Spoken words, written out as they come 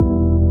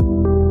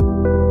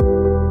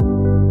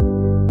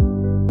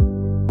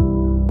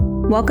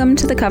Welcome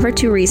to the Cover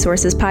 2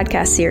 Resources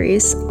podcast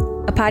series,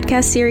 a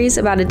podcast series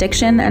about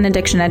addiction and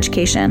addiction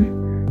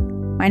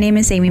education. My name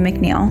is Amy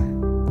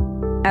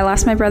McNeil. I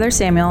lost my brother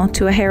Samuel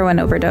to a heroin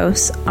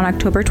overdose on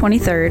October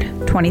 23rd,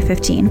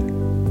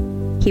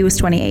 2015. He was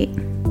 28.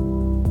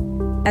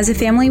 As a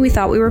family, we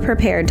thought we were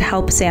prepared to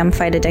help Sam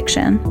fight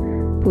addiction,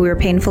 but we were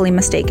painfully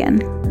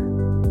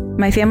mistaken.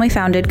 My family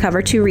founded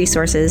Cover 2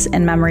 Resources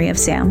in memory of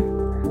Sam.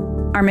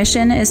 Our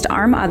mission is to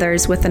arm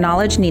others with the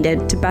knowledge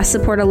needed to best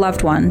support a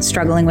loved one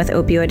struggling with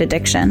opioid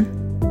addiction.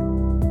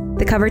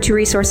 The Cover 2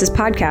 Resources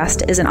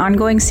podcast is an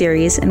ongoing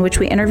series in which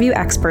we interview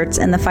experts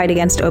in the fight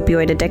against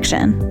opioid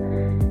addiction.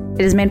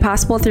 It is made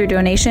possible through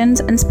donations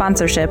and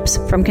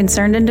sponsorships from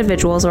concerned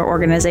individuals or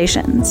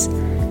organizations.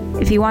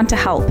 If you want to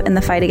help in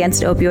the fight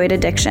against opioid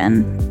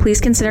addiction, please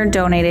consider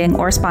donating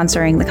or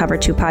sponsoring the Cover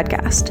 2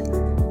 podcast.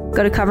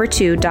 Go to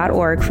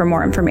cover2.org for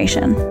more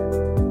information.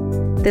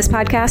 This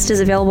podcast is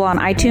available on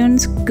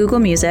iTunes, Google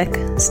Music,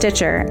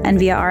 Stitcher, and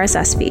via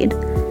RSS feed.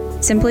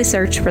 Simply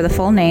search for the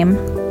full name,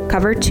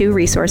 Cover 2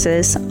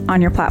 Resources,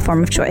 on your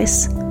platform of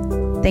choice.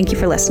 Thank you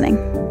for listening.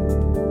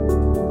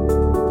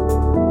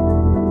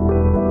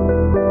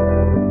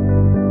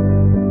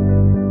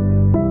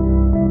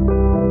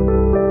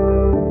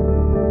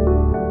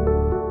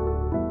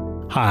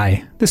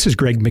 Hi, this is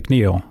Greg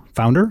McNeil,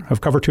 founder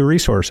of Cover 2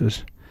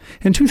 Resources.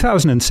 In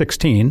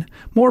 2016,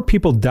 more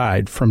people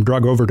died from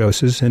drug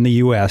overdoses in the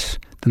U.S.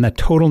 than the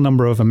total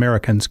number of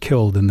Americans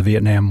killed in the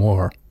Vietnam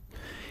War.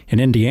 In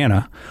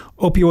Indiana,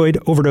 opioid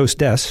overdose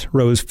deaths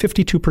rose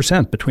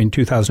 52% between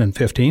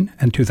 2015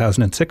 and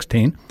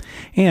 2016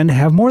 and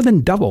have more than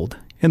doubled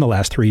in the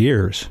last 3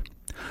 years.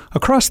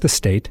 Across the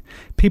state,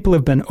 people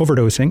have been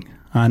overdosing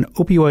on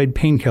opioid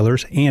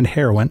painkillers and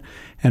heroin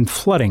and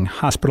flooding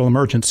hospital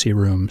emergency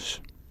rooms.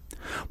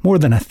 More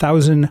than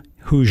 1,000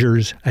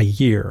 Hoosiers a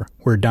year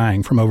were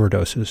dying from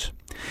overdoses.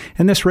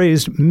 And this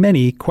raised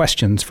many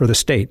questions for the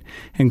state,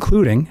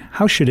 including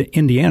how should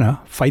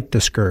Indiana fight the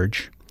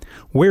scourge?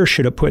 Where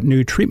should it put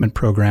new treatment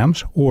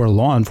programs or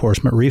law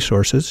enforcement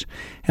resources?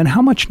 And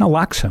how much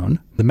naloxone,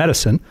 the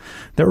medicine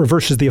that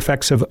reverses the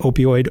effects of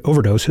opioid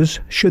overdoses,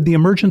 should the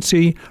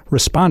emergency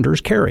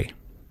responders carry?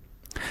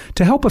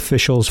 To help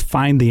officials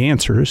find the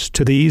answers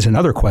to these and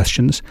other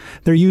questions,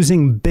 they're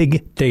using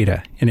big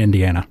data in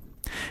Indiana.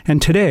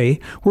 And today,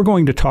 we're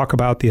going to talk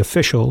about the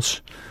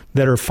officials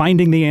that are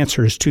finding the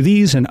answers to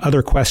these and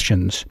other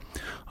questions.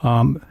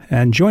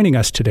 And joining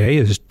us today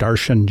is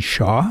Darshan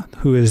Shah,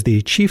 who is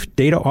the Chief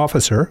Data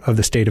Officer of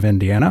the state of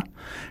Indiana,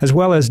 as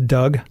well as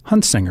Doug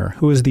Huntsinger,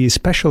 who is the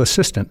Special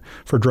Assistant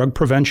for Drug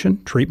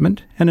Prevention,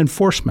 Treatment, and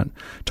Enforcement,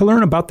 to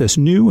learn about this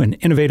new and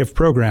innovative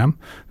program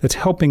that's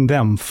helping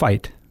them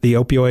fight the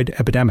opioid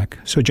epidemic.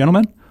 So,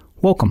 gentlemen,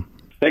 welcome.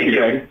 Thank you,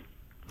 Greg.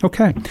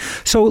 Okay,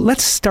 so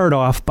let's start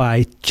off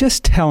by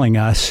just telling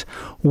us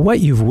what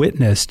you've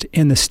witnessed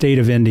in the state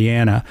of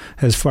Indiana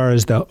as far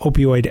as the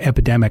opioid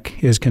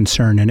epidemic is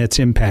concerned and its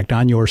impact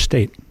on your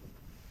state.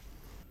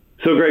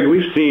 So, Greg,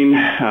 we've seen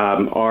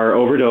our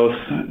overdose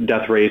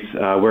death rates.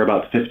 We're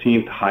about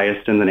 15th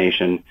highest in the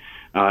nation.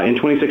 In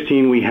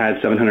 2016, we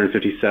had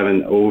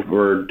 757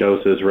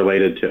 overdoses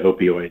related to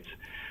opioids.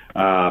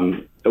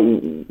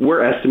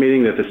 We're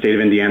estimating that the state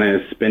of Indiana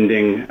is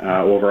spending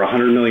over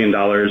 $100 million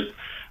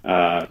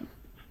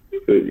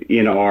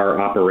in our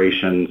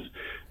operations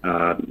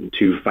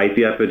to fight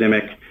the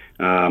epidemic.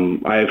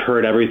 I've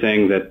heard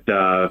everything that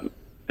the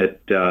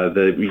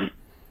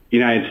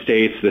United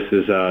States, this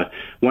is a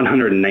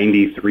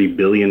 $193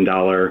 billion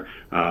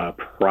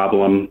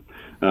problem.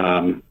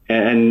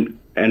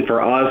 And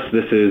for us,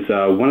 this is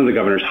one of the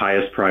governor's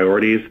highest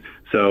priorities.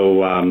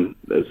 So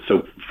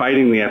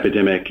fighting the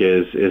epidemic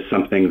is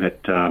something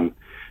that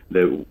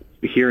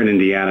here in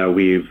Indiana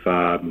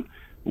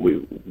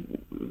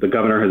the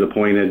governor has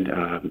appointed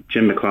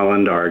Jim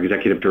McClelland, our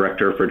executive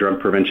director for drug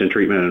prevention,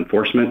 treatment, and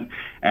enforcement,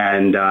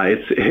 and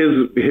it's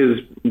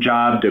his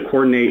job to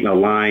coordinate and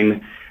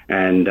align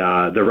and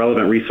the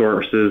relevant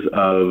resources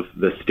of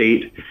the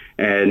state,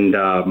 and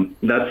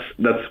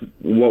that's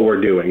what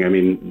we're doing. I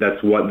mean,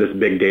 that's what this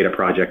big data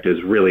project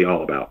is really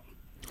all about.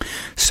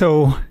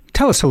 So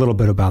tell us a little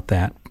bit about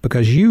that,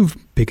 because you've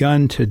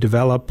begun to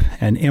develop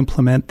and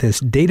implement this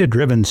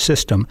data-driven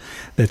system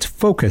that's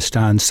focused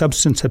on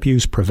substance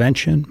abuse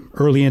prevention,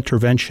 early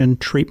intervention,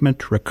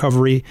 treatment,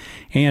 recovery,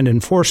 and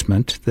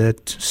enforcement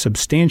that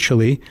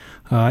substantially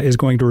is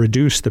going to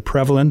reduce the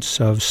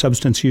prevalence of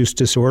substance use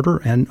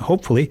disorder and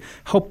hopefully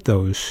help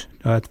those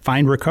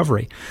find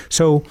recovery.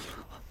 So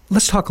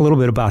let's talk a little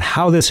bit about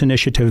how this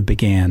initiative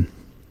began.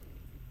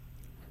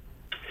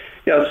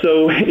 Yeah,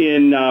 so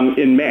in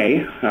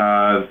May,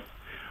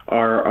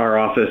 our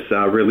office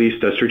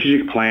released a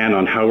strategic plan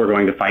on how we're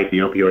going to fight the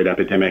opioid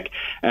epidemic,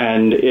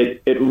 and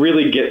it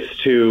really gets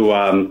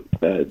to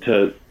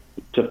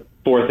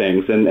four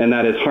things, and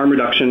that is harm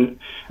reduction,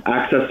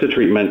 access to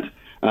treatment,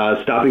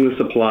 stopping the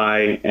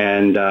supply,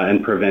 and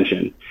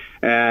prevention.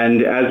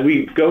 And as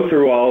we go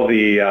through all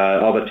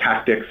the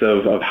tactics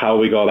of how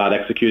we go about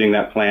executing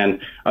that plan,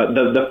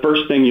 the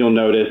first thing you'll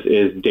notice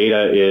is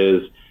data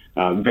is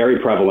very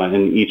prevalent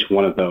in each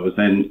one of those.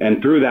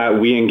 And through that,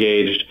 we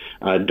engaged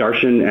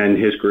Darshan and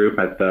his group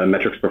at the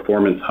Metrics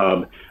Performance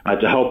Hub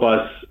to help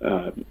us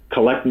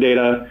collect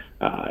data,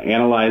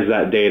 analyze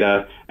that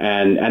data,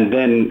 and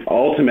then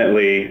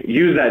ultimately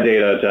use that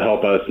data to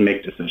help us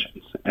make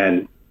decisions.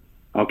 And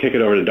I'll kick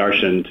it over to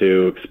Darshan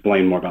to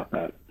explain more about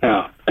that.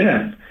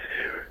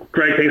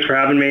 Greg, thanks for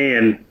having me.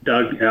 And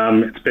Doug,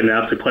 it's been an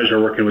absolute pleasure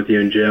working with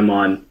you and Jim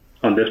on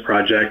this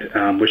project,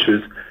 which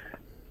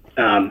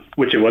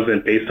it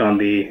wasn't based on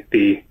the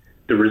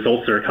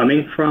results that are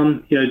coming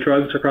from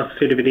drugs across the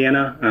state of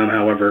Indiana.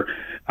 However,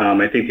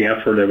 I think the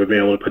effort that we've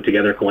been able to put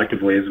together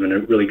collectively has been a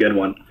really good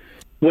one.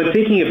 When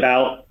thinking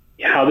about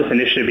how this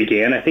initiative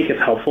began, I think it's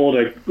helpful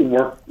to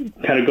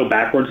go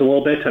backwards a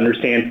little bit to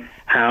understand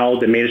how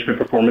the Management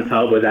Performance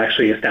Hub was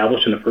actually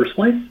established in the first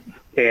place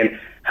and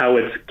how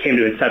it came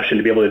to inception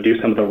to be able to do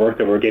some of the work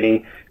that we're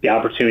getting the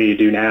opportunity to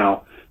do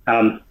now.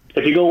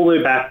 If you go all the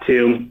way back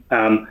to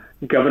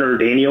Governor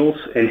Daniels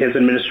and his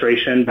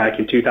administration back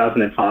in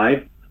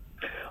 2005,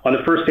 on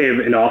the first day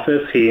in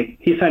office, he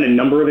signed a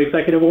number of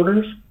executive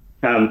orders,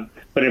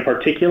 but in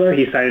particular,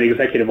 he signed an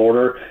executive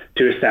order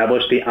to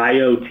establish the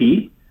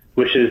IoT,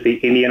 which is the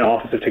Indiana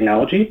Office of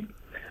Technology,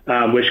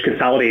 which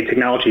consolidated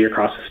technology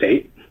across the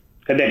state.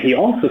 And then he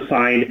also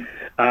signed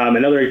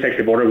another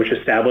executive order which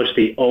established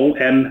the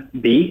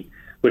OMB,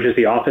 which is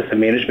the Office of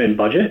Management and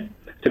Budget,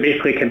 to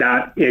basically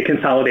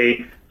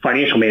consolidate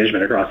financial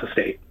management across the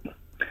state.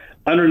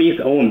 Underneath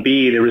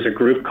OMB, there was a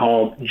group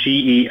called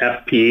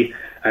GEFP.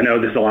 I know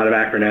there's a lot of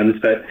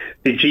acronyms, but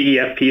the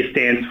GEFP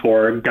stands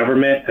for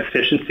Government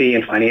Efficiency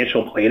and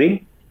Financial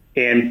Planning.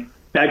 And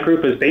that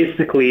group was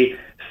basically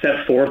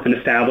set forth and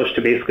established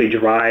to basically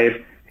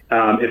drive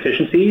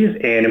efficiencies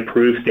and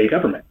improve state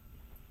government.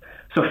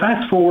 So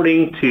fast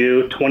forwarding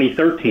to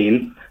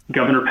 2013,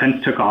 Governor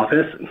Pence took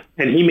office,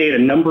 and he made a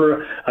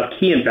number of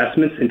key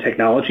investments in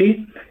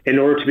technology in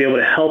order to be able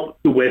to help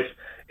with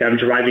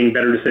driving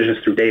better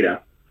decisions through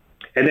data.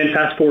 And then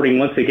fast forwarding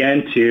once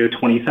again to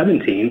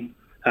 2017,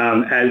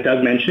 as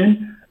Doug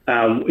mentioned,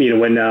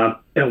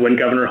 when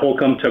Governor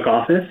Holcomb took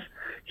office,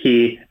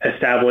 he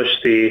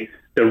established the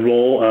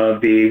role of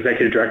the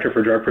Executive Director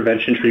for Drug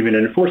Prevention, Treatment,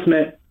 and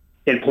Enforcement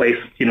in place,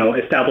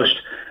 established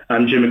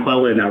Jim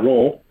McClellan in that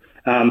role.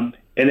 And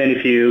then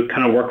if you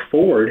kind of work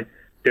forward,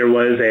 there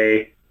was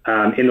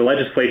in the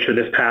legislature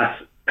this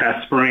past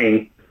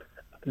spring,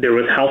 there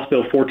was House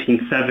Bill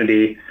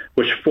 1470,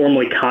 which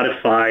formally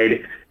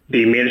codified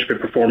the Management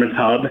Performance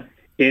Hub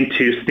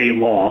into state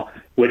law,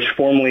 which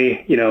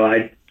formally,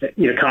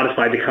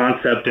 codified the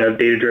concept of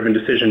data-driven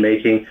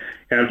decision-making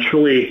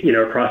truly,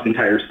 across the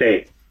entire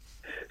state.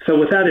 So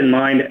with that in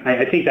mind,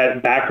 I think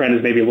that background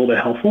is maybe a little bit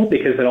helpful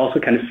because it also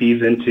kind of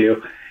feeds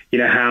into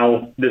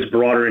how this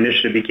broader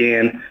initiative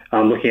began,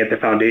 looking at the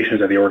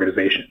foundations of the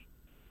organization.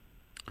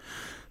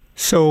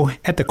 So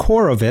at the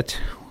core of it,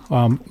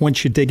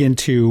 once you dig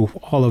into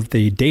all of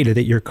the data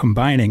that you're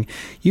combining,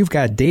 you've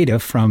got data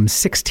from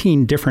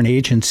 16 different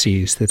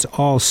agencies that's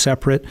all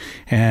separate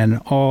and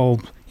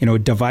all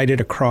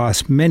divided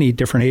across many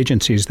different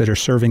agencies that are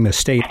serving the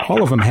state,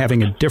 all of them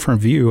having a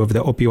different view of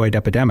the opioid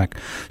epidemic.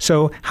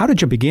 So how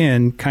did you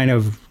begin kind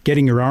of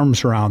getting your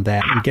arms around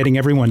that and getting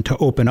everyone to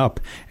open up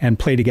and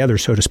play together,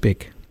 so to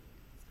speak?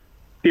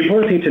 The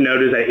important thing to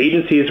note is that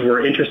agencies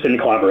were interested in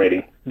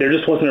collaborating. There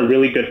just wasn't a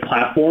really good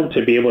platform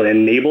to be able to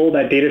enable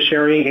that data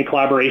sharing and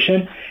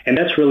collaboration, and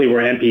that's really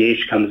where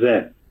MPH comes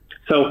in.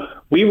 So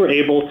we were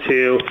able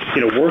to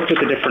work with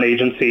the different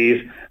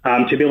agencies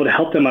to be able to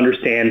help them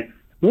understand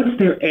what's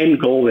their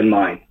end goal in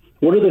mind?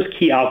 What are those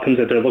key outcomes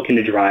that they're looking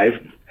to drive?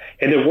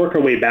 And then work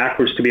our way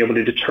backwards to be able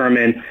to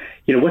determine,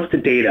 what's the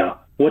data?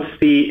 What's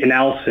the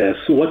analysis?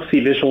 What's the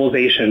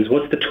visualizations?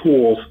 What's the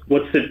tools?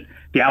 What's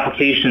the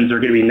applications that are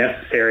going to be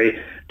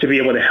necessary to be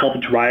able to help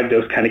drive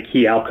those kind of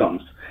key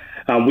outcomes?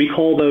 We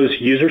call those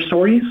user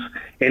stories,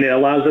 and it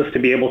allows us to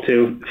be able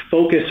to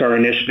focus our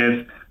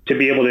initiative to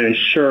be able to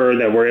ensure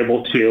that we're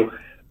able to,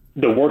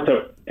 the work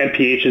that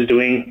MPH is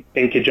doing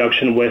in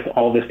conjunction with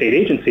all the state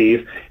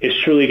agencies is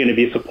truly going to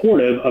be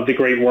supportive of the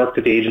great work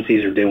that the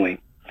agencies are doing.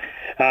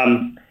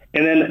 And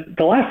then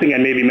the last thing I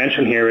maybe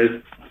mention here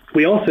is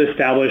we also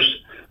established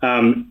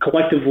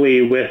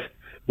collectively with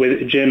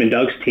Jim and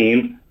Doug's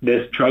team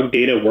this drug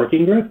data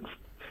working group.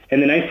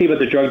 And the nice thing about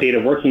the drug data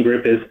working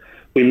group is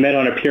we met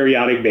on a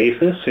periodic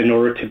basis in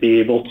order to be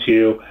able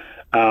to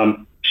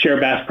share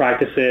best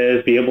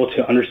practices, be able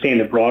to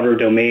understand the broader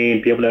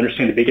domain, be able to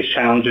understand the biggest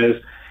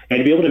challenges, and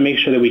to be able to make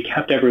sure that we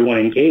kept everyone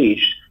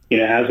engaged,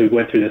 as we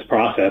went through this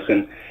process.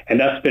 And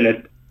that's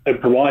been a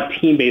broad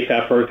team-based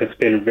effort that's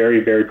been very,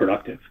 very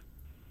productive.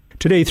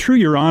 Today, through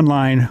your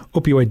online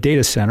opioid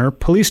data center,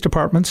 police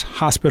departments,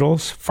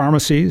 hospitals,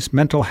 pharmacies,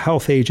 mental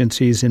health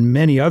agencies, and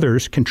many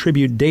others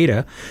contribute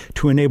data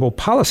to enable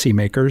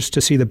policymakers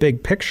to see the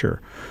big picture.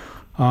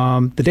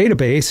 The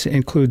database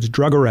includes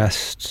drug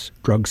arrests,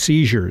 drug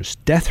seizures,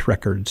 death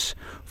records,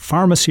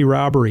 pharmacy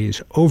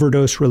robberies,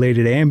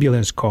 overdose-related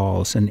ambulance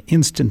calls, and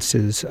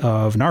instances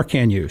of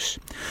Narcan use.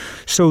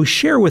 So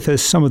share with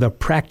us some of the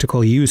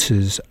practical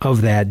uses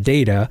of that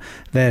data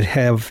that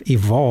have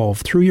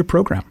evolved through your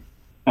program.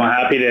 Well,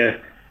 happy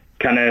to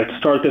kind of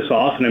start this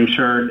off, and I'm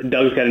sure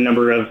Doug's got a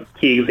number of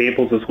key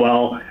examples as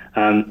well,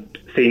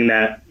 seeing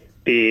that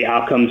the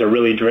outcomes are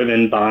really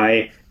driven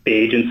by the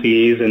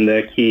agencies and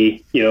the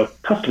key,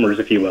 customers,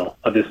 if you will,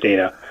 of this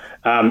data.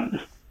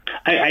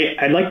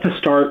 I'd like to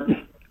start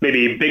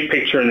maybe big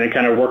picture and then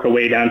kind of work our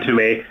way down to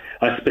a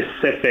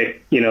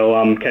specific,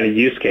 kind of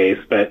use case.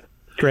 But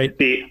great.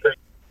 I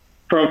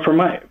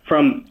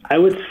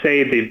would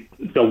say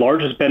the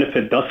largest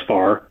benefit thus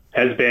far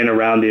has been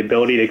around the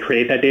ability to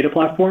create that data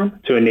platform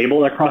to enable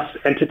that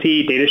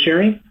cross-entity data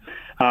sharing.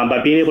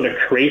 By being able to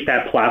create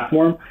that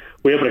platform,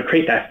 we're able to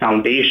create that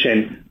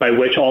foundation by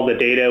which all the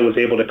data was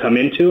able to come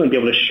into and be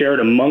able to share it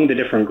among the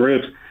different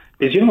groups,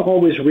 because you don't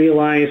always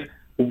realize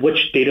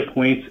which data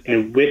points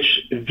and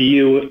which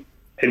view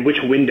and which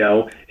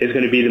window is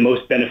going to be the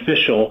most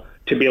beneficial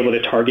to be able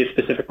to target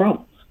specific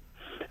problems.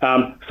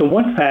 So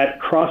once that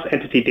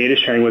cross-entity data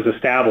sharing was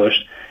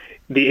established,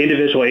 the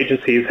individual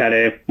agencies had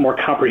a more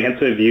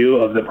comprehensive view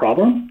of the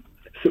problem.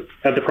 So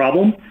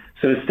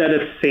instead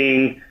of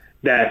seeing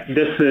that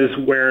this is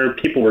where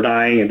people were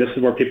dying and this is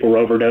where people were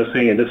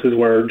overdosing and this is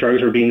where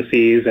drugs were being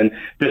seized and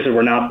this is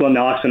where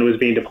naloxone was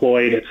being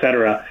deployed, et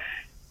cetera,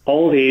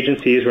 all of the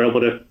agencies were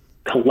able to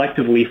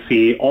collectively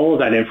see all of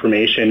that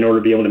information in order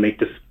to be able to make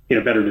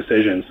better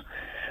decisions.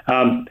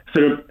 So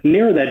to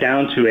narrow that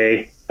down to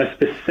a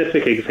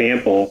specific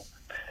example,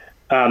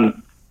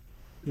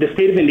 the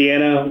state of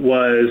Indiana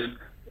was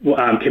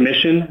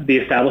commissioned the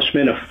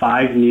establishment of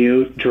 5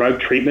 new drug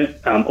treatment,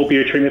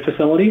 opioid treatment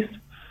facilities.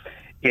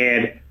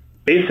 And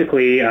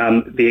basically,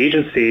 the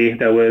agency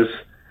that was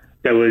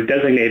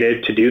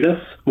designated to do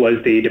this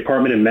was the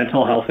Department of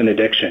Mental Health and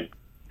Addiction,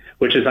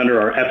 which is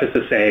under our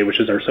FSSA, which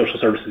is our social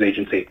services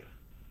agency.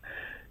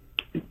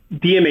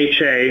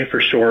 DMHA, for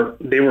short,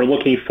 they were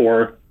looking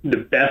for the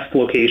best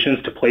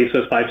locations to place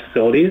those 5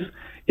 facilities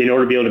in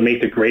order to be able to make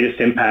the greatest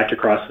impact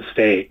across the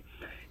state.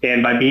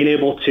 And by being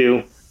able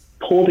to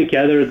pull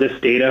together this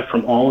data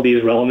from all of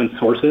these relevant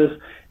sources,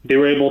 they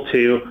were able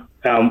to,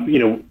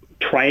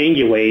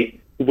 triangulate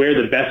where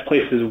the best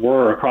places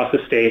were across the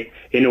state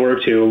in order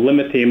to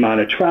limit the amount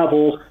of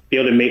travel, be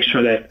able to make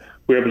sure that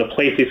we were able to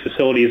place these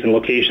facilities in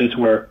locations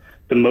where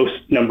the most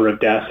number of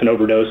deaths and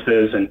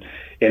overdoses and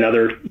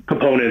other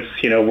components,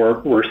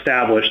 were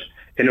established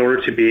in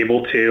order to be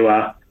able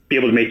to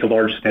make the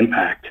largest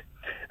impact.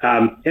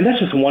 And that's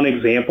just one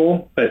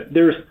example, but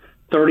there's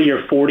 30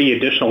 or 40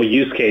 additional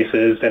use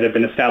cases that have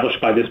been established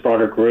by this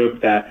broader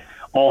group that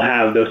all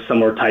have those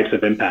similar types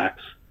of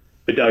impacts.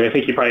 But Doug, I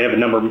think you probably have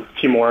a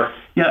few more.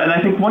 Yeah, and I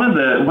think one of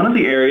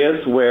the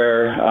areas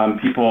where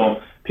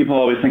people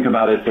always think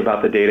about it's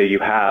about the data you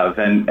have,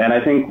 and I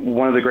think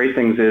one of the great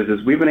things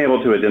is we've been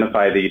able to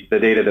identify the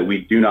data that we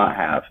do not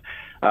have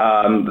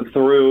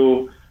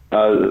through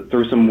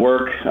some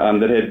work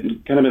that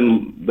had kind of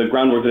been the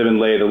groundwork that had been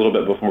laid a little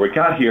bit before we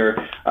got here.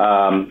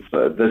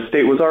 The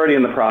state was already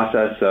in the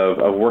process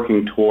of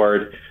working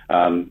toward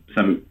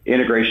some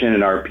integration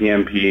in our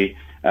PMP,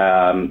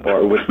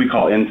 or which we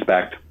call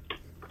Inspect.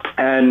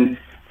 And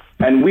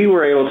we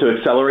were able to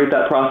accelerate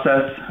that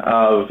process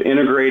of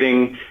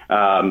integrating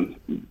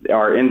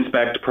our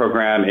Inspect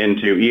program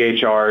into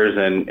EHRs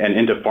and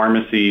into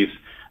pharmacies,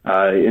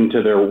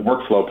 into their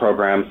workflow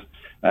programs.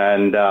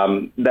 And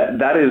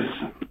that is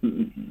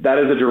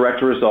a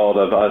direct result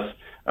of us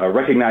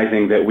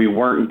recognizing that we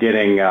weren't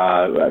getting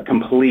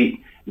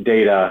complete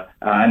data,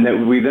 and that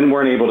we then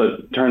weren't able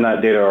to turn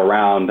that data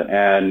around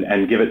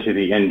and give it to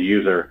the end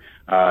user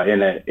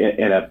in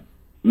a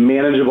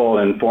manageable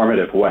and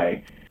informative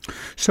way.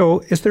 So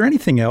is there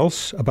anything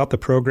else about the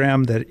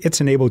program that it's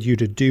enabled you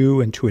to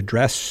do and to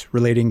address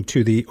relating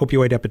to the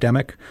opioid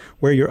epidemic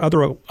where you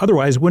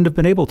otherwise wouldn't have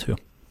been able to?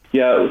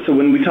 Yeah, so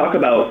when we talk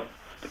about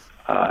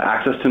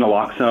access to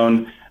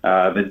naloxone,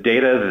 the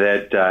data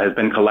that has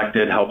been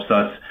collected helps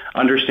us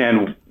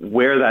understand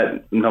where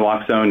that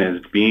naloxone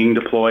is being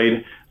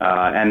deployed,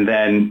 and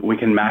then we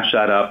can match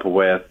that up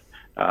with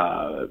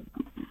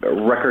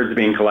records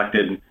being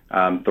collected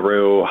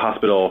through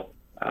hospital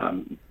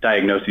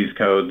diagnoses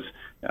codes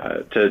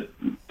to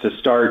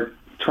start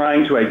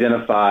trying to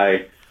identify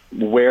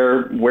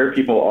where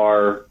people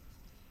are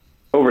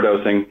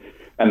overdosing,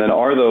 and then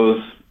are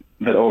those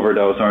that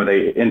overdose, are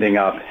they ending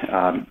up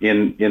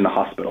in the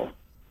hospital?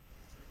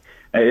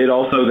 It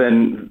also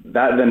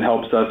then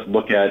helps us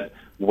look at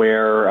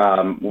where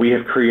we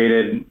have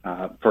created,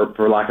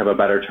 for lack of a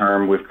better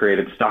term, we've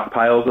created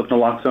stockpiles of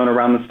naloxone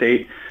around the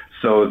state,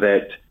 so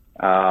that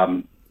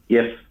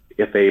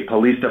if a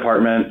police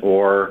department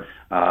or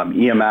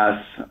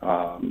EMS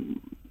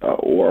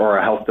or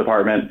a health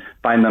department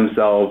find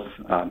themselves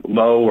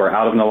low or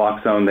out of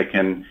naloxone,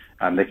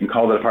 they can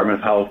call the Department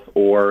of Health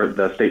or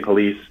the state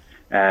police,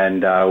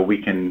 and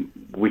we can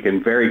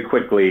very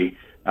quickly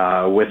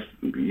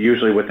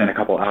usually within a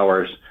couple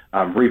hours,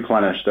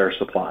 replenish their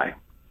supply.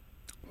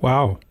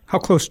 Wow. How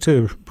close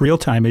to real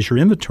time is your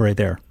inventory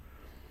there?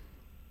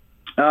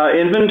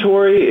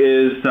 Inventory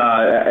is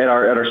at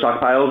our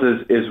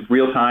stockpiles is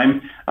real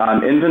time.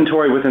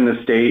 Inventory within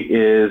the state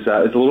is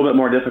a little bit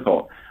more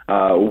difficult.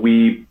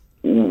 We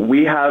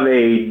have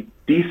a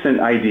decent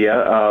idea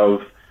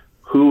of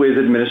who is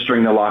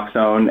administering the lock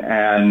zone,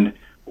 and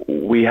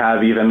we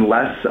have even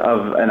less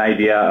of an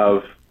idea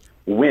of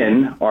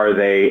when are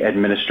they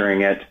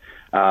administering it.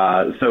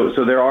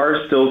 So there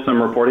are still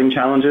some reporting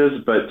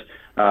challenges, but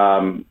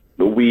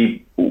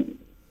we,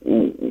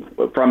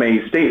 from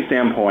a state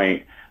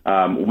standpoint,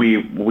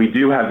 we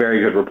do have very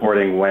good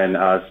reporting when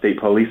a state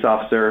police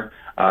officer,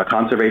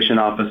 conservation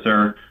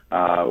officer,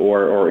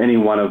 or any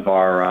one of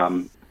our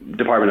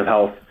Department of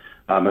Health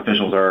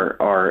officials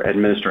are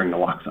administering the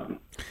lock zone.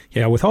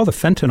 Yeah, with all the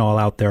fentanyl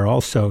out there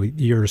also,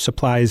 your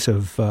supplies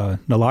of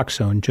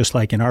naloxone, just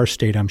like in our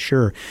state, I'm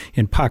sure,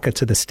 in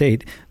pockets of the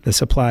state, the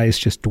supplies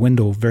just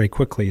dwindle very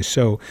quickly.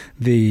 So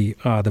the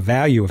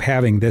value of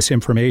having this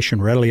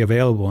information readily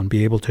available and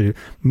be able to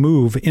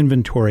move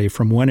inventory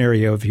from one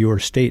area of your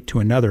state to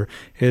another,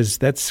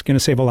 that's going to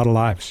save a lot of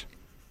lives.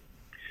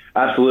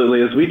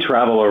 Absolutely. As we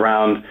travel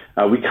around,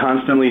 we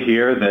constantly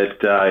hear that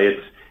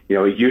it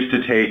used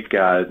to take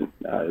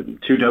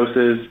 2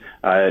 doses.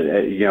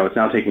 It's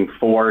now taking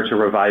 4 to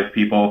revive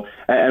people,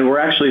 and we're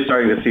actually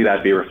starting to see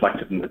that be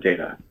reflected in the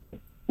data,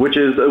 which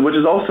is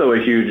also a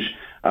huge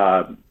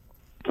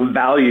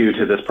value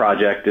to this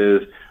project.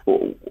 Is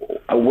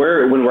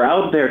when we're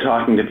out there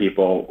talking to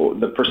people,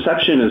 the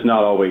perception is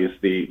not always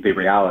the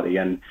reality,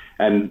 and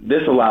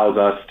this allows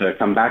us to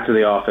come back to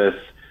the office,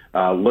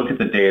 look at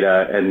the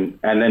data, and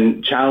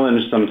then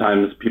challenge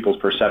sometimes people's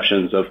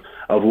perceptions of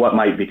what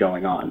might be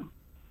going on.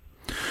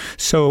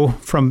 So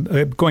from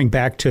going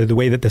back to the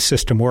way that the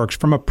system works,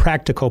 from a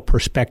practical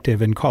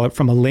perspective, and call it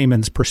from a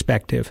layman's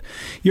perspective,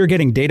 you're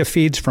getting data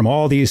feeds from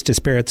all these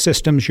disparate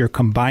systems, you're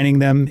combining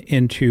them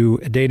into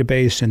a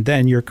database, and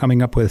then you're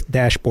coming up with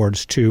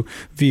dashboards to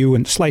view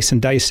and slice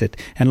and dice it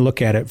and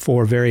look at it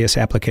for various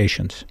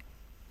applications.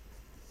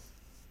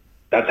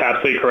 That's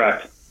absolutely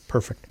correct.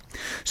 Perfect.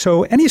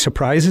 So any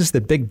surprises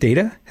that big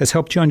data has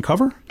helped you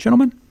uncover,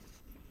 gentlemen?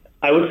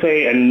 I would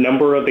say a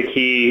number of the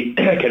key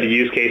kind of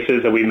use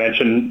cases that we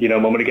mentioned, a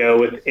moment ago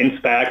with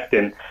Inspect,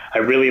 and I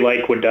really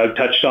like what Doug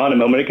touched on a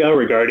moment ago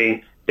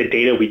regarding the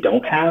data we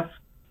don't have.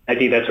 I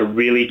think that's a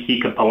really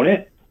key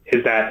component,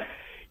 is that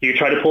you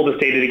try to pull this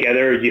data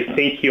together, you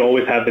think you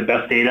always have the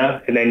best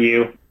data, and then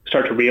you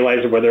start to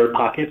realize where there are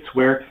pockets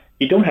where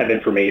you don't have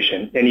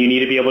information, and you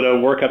need to be able to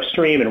work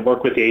upstream and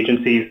work with the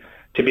agencies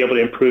to be able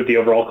to improve the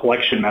overall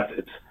collection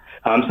methods.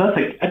 So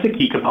that's a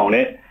key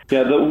component.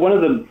 Yeah, one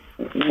of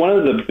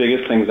the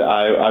biggest things that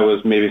I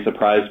was maybe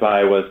surprised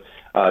by was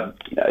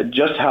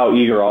just how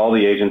eager all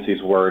the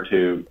agencies were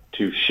to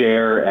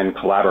share and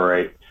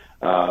collaborate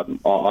on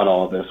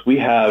all of this. We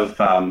have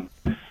some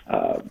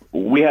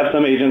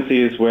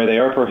agencies where they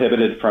are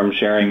prohibited from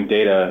sharing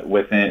data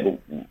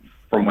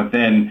from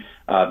within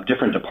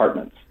different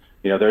departments.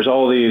 There's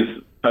all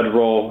these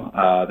federal,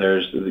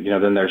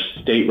 then there's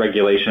state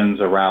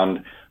regulations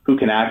around who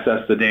can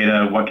access the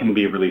data, what can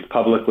be released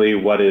publicly,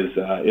 what is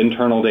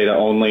internal data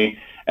only.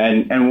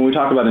 And when we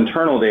talk about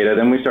internal data,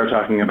 then we start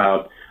talking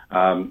about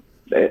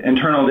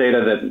internal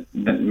data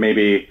that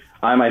maybe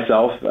I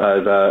myself,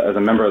 as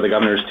a member of the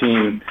governor's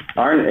team,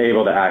 aren't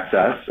able to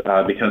access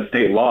because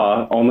state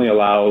law only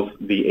allows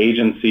the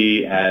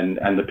agency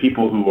and the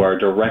people who are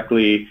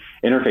directly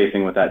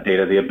interfacing with that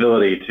data the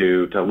ability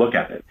to look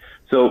at it.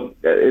 So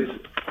it's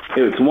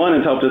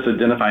helped us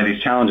identify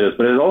these challenges,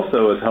 but it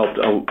also has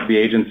helped the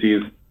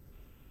agencies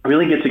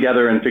really get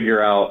together and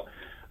figure out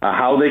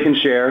how they can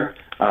share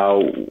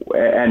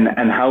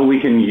and how we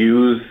can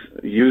use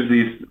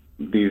these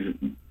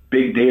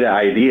big data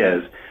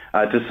ideas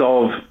to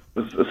solve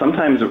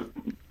sometimes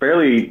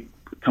fairly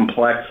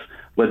complex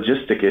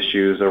logistic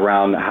issues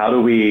around how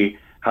do we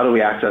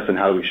access and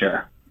how do we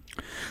share.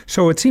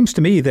 So it seems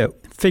to me that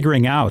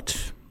figuring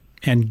out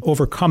and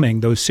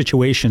overcoming those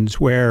situations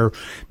where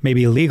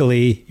maybe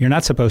legally you're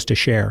not supposed to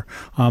share,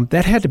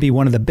 that had to be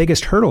one of the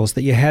biggest hurdles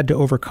that you had to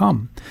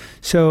overcome.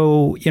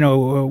 So,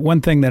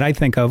 one thing that I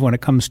think of when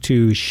it comes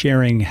to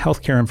sharing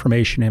healthcare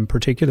information in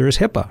particular is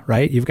HIPAA,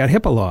 right? You've got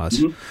HIPAA laws.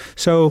 Mm-hmm.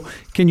 So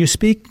can you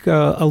speak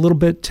a little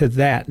bit to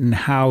that and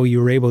how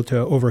you were able to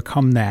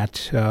overcome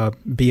that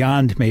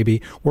beyond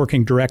maybe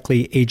working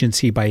directly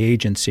agency by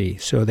agency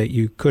so that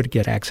you could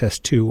get access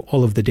to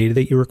all of the data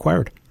that you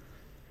required?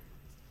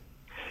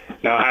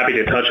 Now, happy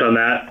to touch on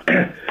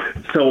that.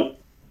 So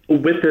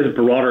with this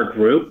broader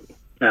group,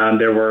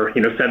 there were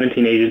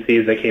 17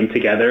 agencies that came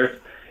together,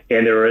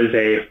 and there was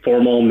a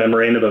formal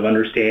memorandum of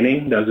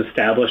understanding that was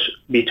established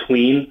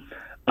between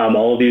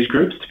all of these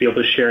groups to be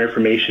able to share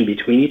information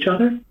between each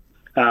other,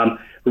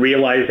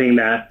 realizing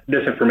that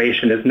this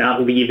information is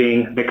not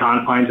leaving the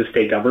confines of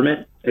state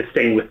government, it's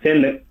staying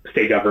within the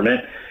state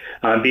government,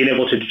 being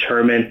able to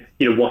determine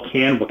what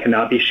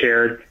cannot be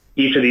shared.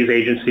 Each of these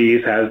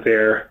agencies has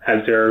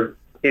their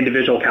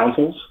individual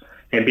councils,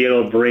 and be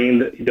able to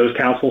bring those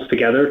councils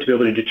together to be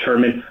able to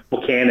determine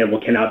what can and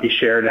what cannot be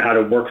shared and how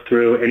to work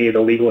through any of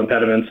the legal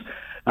impediments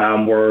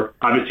were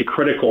obviously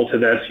critical to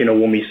this,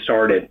 when we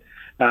started.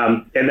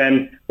 And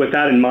then with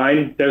that in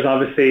mind,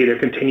 there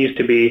continues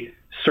to be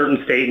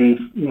certain state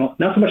and,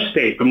 not so much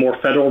state, but more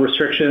federal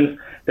restrictions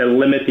that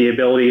limit the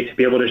ability to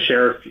be able to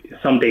share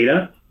some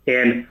data.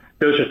 And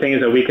those are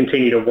things that we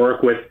continue to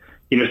work with,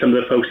 some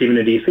of the folks even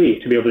in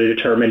DC to be able to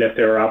determine if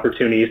there are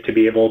opportunities to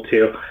be able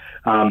to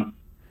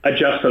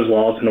adjust those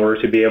laws in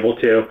order to be able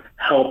to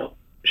help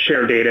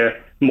share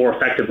data more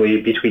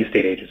effectively between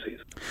state agencies.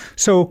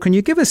 So can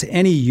you give us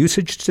any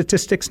usage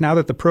statistics now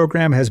that the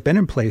program has been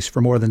in place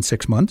for more than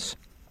 6 months?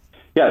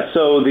 Yeah,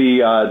 so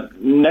the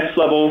Next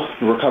Level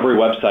Recovery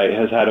website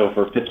has had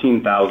over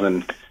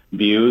 15,000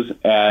 views,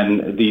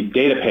 and the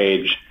data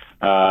page,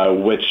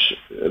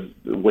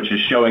 which is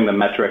showing the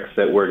metrics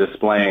that we're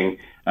displaying,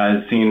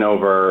 has seen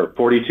over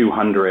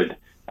 4,200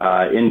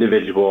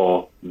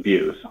 individual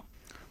views.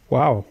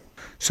 Wow.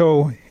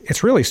 So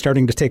it's really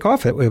starting to take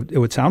off, it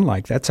would sound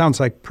like. That sounds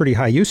like pretty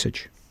high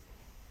usage.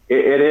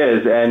 It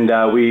is,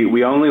 and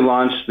we only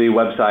launched the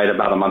website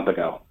about a month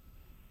ago.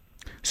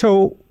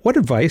 So what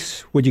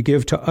advice would you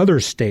give to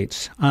other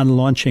states on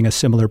launching a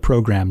similar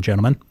program,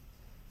 gentlemen?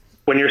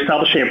 When you're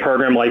establishing a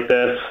program like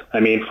this,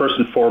 first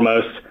and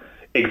foremost,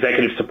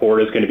 executive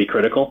support is going to be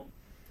critical.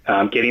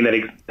 Getting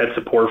that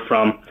support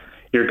from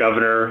your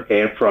governor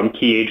and from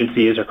key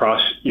agencies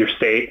across your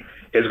state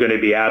is going to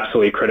be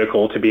absolutely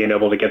critical to being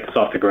able to get this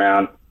off the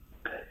ground.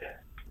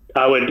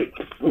 I would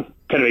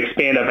kind of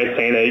expand that by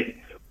saying that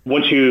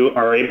once you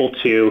are able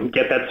to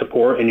get that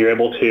support and you're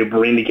able to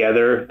bring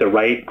together the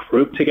right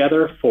group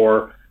together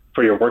for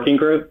your working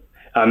group,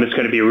 it's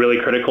going to be really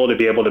critical to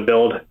be able to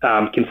build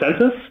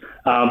consensus,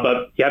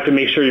 but you have to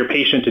make sure you're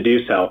patient to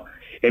do so.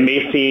 It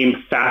may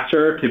seem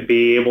faster to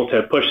be able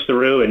to push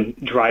through and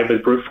drive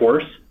with brute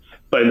force,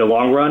 but in the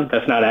long run,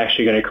 that's not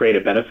actually going to create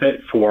a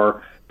benefit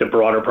for the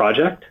broader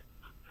project.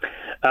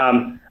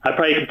 I'd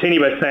probably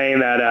continue by saying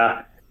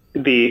that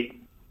the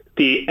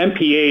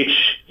MPH,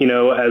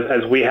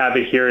 as we have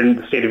it here in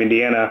the state of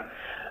Indiana,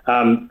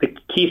 the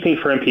key thing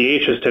for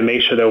MPH is to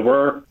make sure that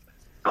we're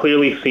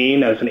clearly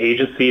seen as an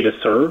agency to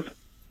serve.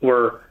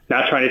 We're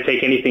not trying to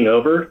take anything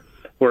over.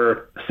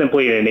 We're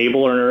simply an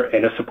enabler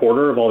and a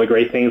supporter of all the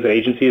great things that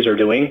agencies are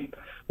doing.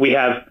 We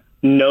have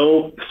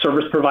no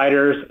service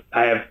providers.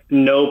 I have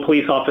no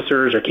police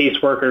officers or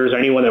caseworkers or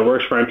anyone that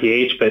works for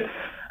MPH, but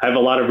I have a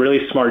lot of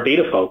really smart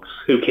data folks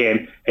who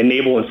can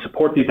enable and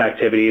support these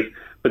activities,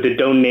 but the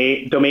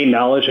domain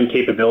knowledge and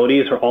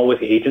capabilities are all with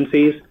the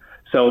agencies.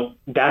 So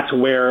that's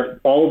where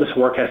all of this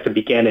work has to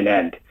begin and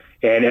end.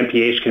 And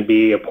MPH can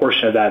be a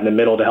portion of that in the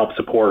middle to help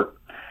support.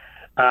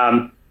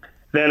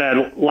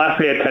 Then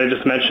lastly, I'd kind of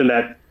just mention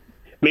that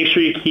make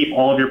sure you keep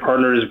all of your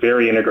partners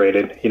very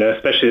integrated,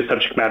 especially the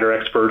subject matter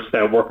experts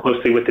that work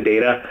closely with the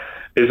data.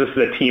 This is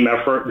a team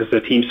effort. This is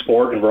a team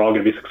sport, and we're all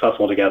going to be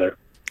successful together.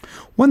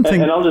 One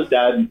thing, and I'll just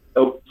add.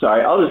 I'll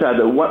just add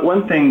that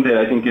one thing that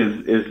I think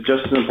is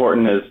just as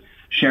important as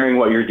sharing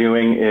what you're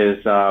doing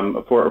is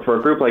for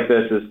a group like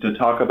this is to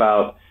talk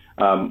about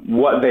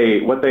what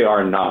they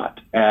are not.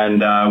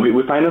 And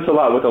we find this a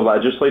lot with the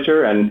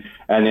legislature and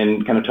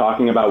in kind of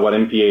talking about what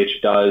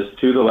MPH does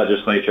to the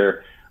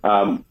legislature.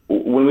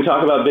 When we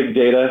talk about big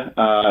data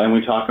and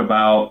we talk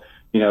about,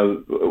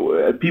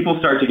 people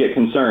start to get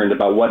concerned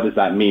about what does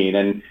that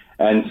mean.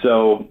 And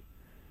so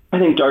I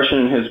think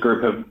Darshan and his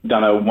group have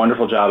done a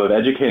wonderful job of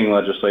educating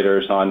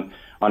legislators on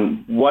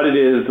what it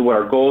is, what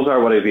our goals are,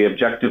 what the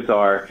objectives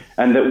are,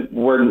 and that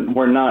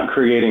we're not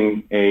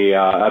creating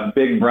a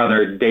big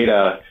brother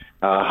data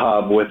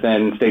hub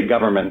within state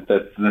government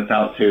that's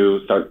out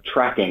to start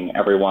tracking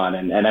everyone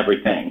and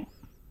everything.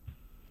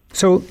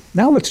 So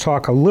now let's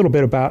talk a little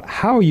bit about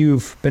how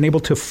you've been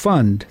able to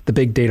fund the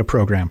Big Data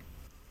program.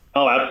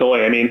 Oh,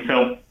 absolutely.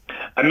 So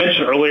I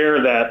mentioned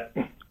earlier that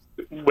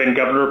when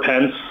Governor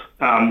Pence,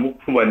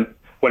 when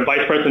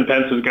Vice President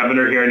Pence was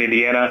governor here in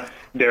Indiana,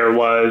 there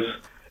was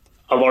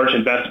a large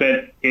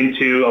investment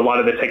into a lot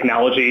of the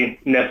technology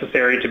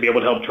necessary to be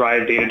able to help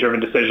drive data-driven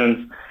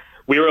decisions.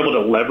 We were able to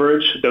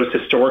leverage those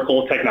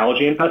historical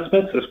technology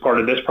investments as part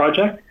of this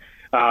project,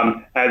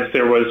 as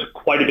there was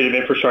quite a bit of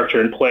infrastructure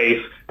in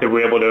place that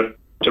we were able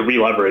to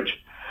re-leverage.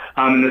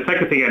 And the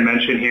second thing I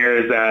mentioned here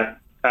is that,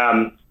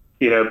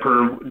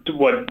 per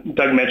what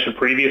Doug mentioned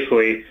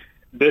previously,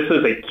 this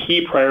is a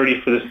key priority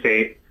for the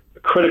state, a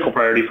critical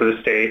priority for the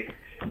state.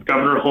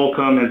 Governor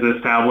Holcomb has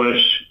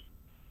established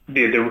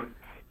the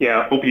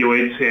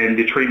opioids and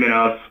the treatment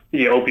of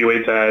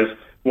opioids as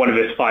one of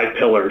his 5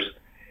 pillars.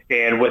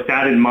 And with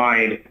that in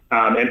mind,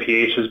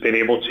 MPH has been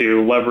able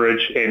to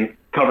leverage and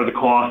cover the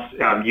costs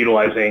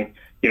utilizing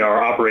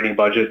our operating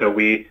budget that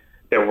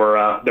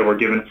were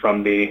given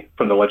from the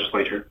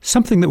legislature.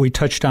 Something that we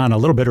touched on a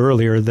little bit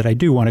earlier that I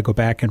do want to go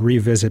back and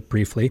revisit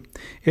briefly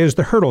is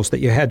the hurdles that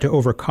you had to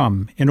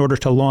overcome in order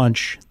to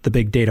launch the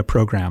Big Data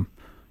program.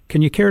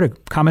 Can you care to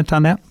comment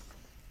on that?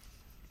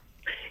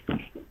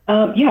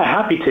 Yeah,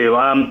 happy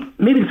to.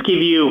 Maybe just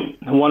give you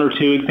one or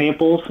two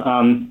examples.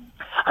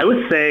 I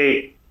would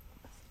say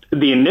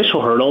the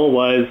initial hurdle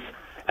was,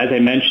 as I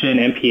mentioned,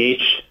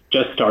 NPH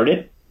just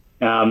started.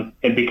 And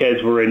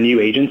because we're a new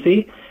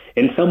agency,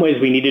 in some ways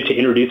we needed to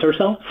introduce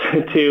ourselves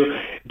to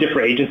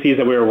different agencies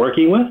that we were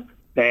working with.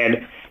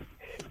 And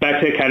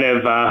back to kind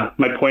of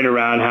my point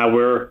around how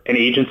we're an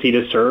agency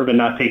to serve and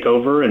not take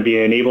over and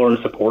be an enabler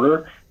and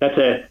supporter. That's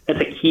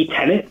a key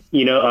tenet,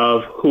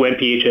 of who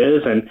NPH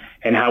is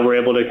and how we're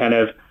able to kind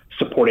of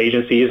support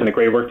agencies and the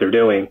great work they're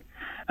doing.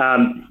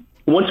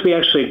 Once we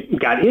actually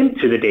got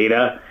into the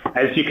data,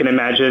 as you can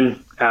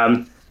imagine,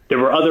 there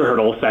were other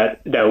hurdles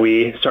that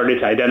we started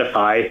to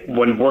identify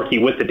when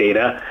working with the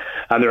data.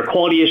 There are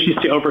quality issues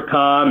to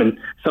overcome, and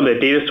some of the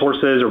data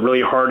sources are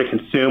really hard to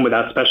consume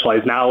without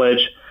specialized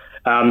knowledge.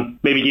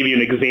 Maybe give you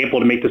an example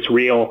to make this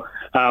real.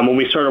 When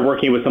we started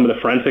working with some of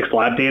the forensics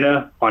lab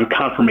data on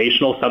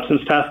conformational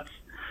substance tests,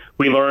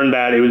 we learned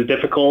that it was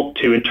difficult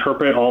to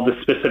interpret all the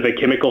specific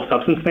chemical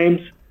substance names.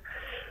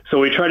 So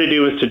what we try to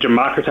do is to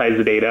democratize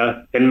the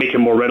data and make it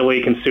more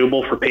readily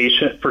consumable for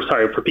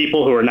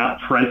people who are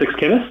not forensics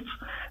chemists,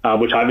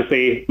 which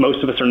obviously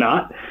most of us are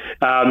not.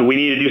 We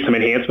need to do some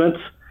enhancements.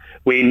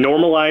 We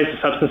normalize the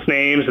substance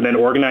names and then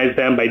organize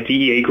them by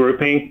DEA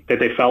grouping that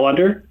they fell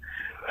under.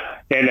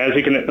 And as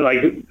you can,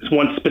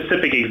 one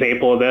specific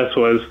example of this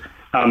was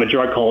a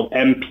drug called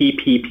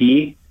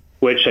MPPP,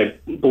 which I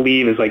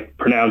believe is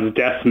pronounced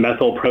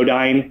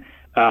desmethylprodine.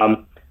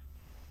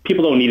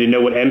 People don't need to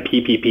know what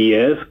MPPP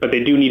is, but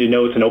they do need to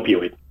know it's an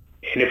opioid.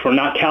 And if we're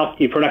not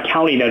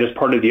counting that as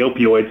part of the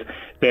opioids,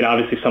 then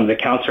obviously some of the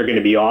counts are going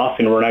to be off,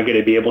 and we're not going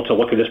to be able to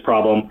look at this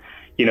problem,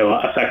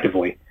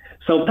 effectively.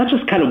 So that's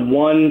just kind of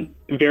one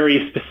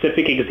very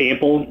specific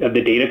example of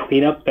the data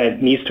cleanup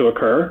that needs to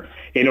occur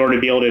in order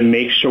to be able to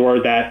make sure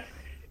that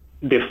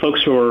the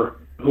folks who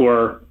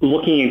are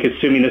looking and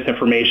consuming this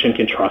information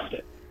can trust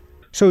it.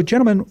 So,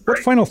 gentlemen, what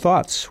final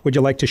thoughts would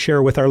you like to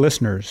share with our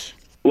listeners?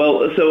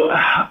 Well, so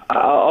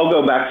I'll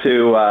go back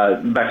to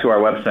our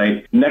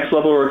website,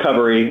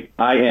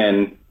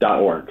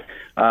 nextlevelrecoveryIN.org.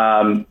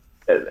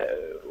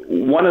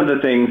 One of the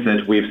things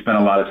that we've spent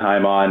a lot of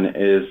time on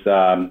is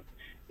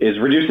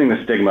reducing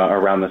the stigma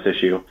around this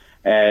issue.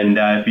 And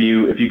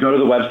if you go to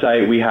the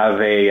website, we have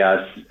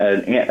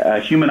a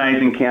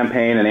humanizing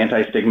campaign, an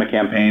anti-stigma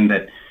campaign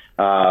that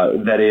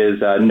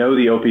is Know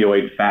the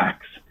Opioid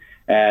Facts.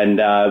 And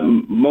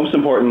most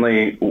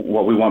importantly,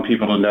 what we want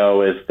people to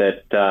know is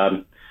that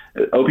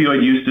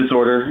opioid use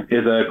disorder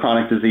is a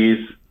chronic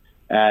disease,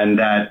 and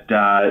that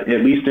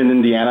at least in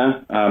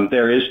Indiana,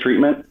 there is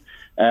treatment.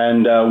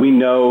 And we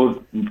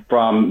know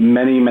from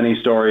many, many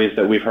stories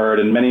that we've heard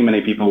and many,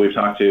 many people we've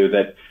talked to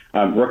that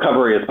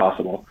recovery is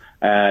possible.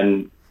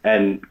 And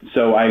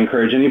so I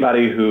encourage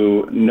anybody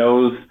who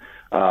knows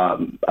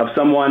of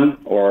someone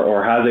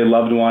or has a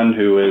loved one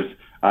who is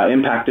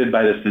impacted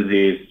by this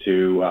disease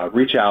to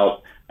reach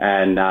out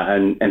and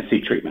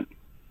seek treatment.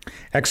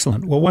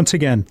 Excellent. Well, once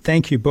again,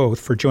 thank you both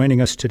for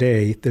joining us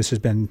today. This has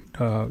been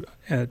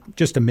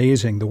just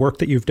amazing, the work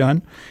that you've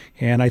done.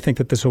 And I think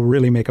that this will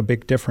really make a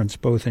big difference,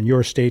 both in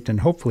your state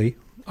and hopefully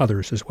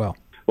others as well.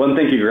 Well, and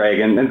thank you,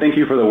 Greg, and thank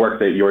you for the work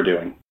that you're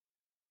doing.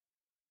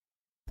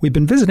 We've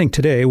been visiting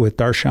today with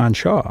Darshan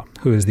Shah,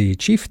 who is the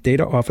Chief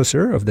Data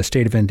Officer of the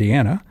state of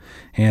Indiana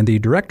and the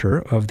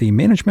Director of the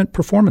Management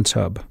Performance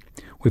Hub.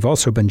 We've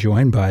also been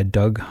joined by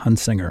Doug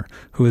Hunsinger,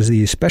 who is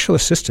the Special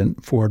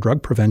Assistant for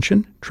Drug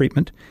Prevention,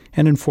 Treatment,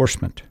 and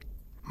Enforcement.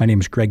 My name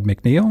is Greg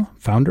McNeil,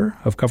 founder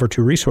of Cover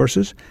 2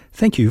 Resources.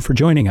 Thank you for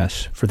joining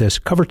us for this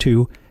Cover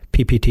 2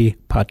 PPT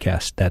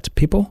podcast. That's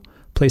people,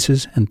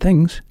 places, and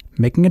things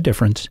making a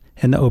difference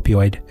in the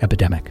opioid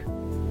epidemic.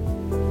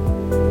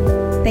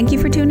 Thank you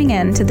for tuning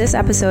in to this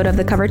episode of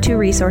the Cover 2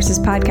 Resources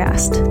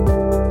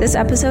podcast. This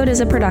episode is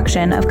a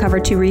production of Cover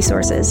 2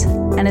 Resources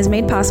and is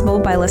made possible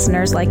by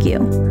listeners like you.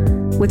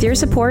 With your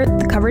support,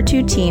 the Cover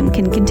 2 team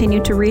can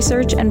continue to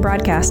research and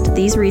broadcast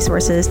these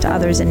resources to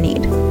others in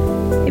need.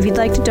 If you'd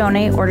like to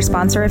donate or to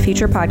sponsor a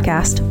future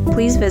podcast,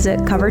 please visit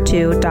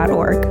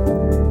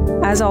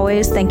cover2.org. As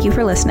always, thank you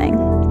for listening.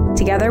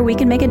 Together, we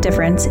can make a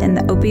difference in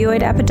the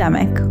opioid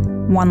epidemic,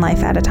 one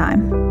life at a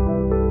time.